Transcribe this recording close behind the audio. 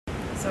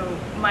So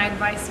my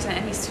advice to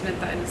any student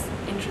that is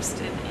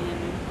interested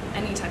in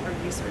any type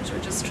of research or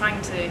just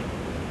trying to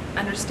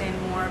understand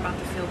more about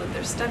the field that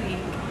they're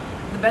studying,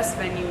 the best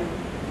venue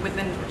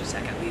within Georgia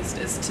Tech at least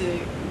is to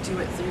do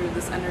it through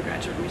this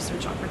undergraduate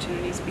research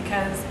opportunities,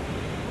 because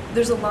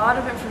there's a lot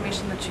of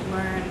information that you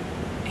learn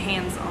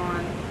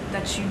hands-on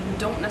that you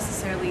don't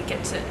necessarily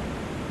get to,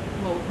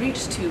 well,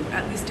 reach to,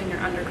 at least in your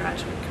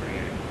undergraduate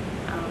career.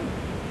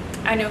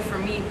 I know for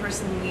me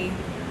personally,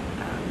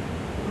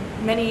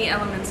 many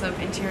elements of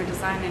interior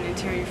design and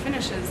interior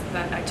finishes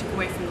that I took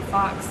away from the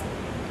Fox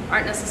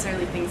aren't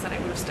necessarily things that I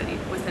would have studied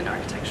within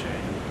architecture.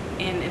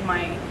 And in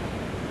my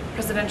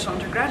presidential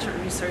undergraduate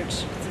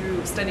research,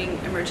 through studying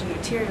emerging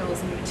materials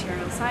and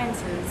material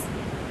sciences,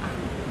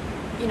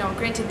 you know,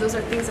 granted those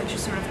are things that you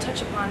sort of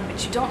touch upon,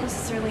 but you don't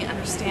necessarily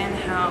understand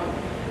how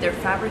they're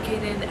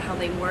fabricated, how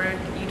they work.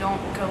 You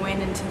don't go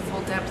into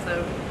full depth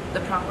of the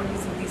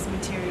properties of these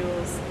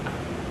materials.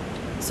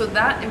 So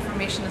that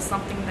information is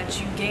something that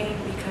you gain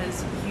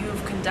because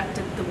you've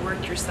conducted the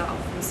work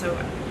yourself. And so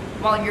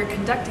while you're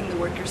conducting the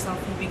work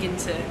yourself, you begin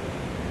to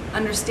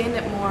understand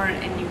it more,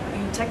 and you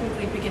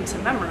technically begin to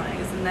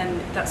memorize, and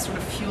then that sort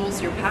of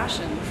fuels your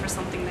passion for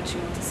something that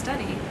you want to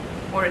study,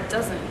 or it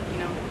doesn't. You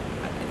know,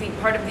 I think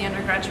part of the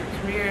undergraduate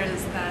career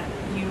is that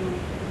you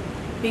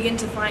begin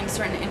to find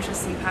certain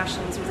interests and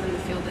passions within the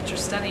field that you're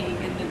studying,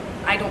 and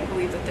I don't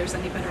believe that there's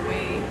any better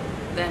way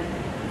than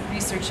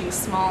researching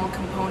small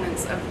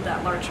components of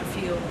that larger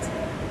field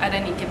at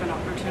any given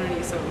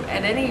opportunity. So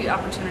at any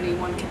opportunity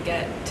one could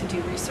get to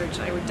do research,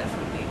 I would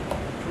definitely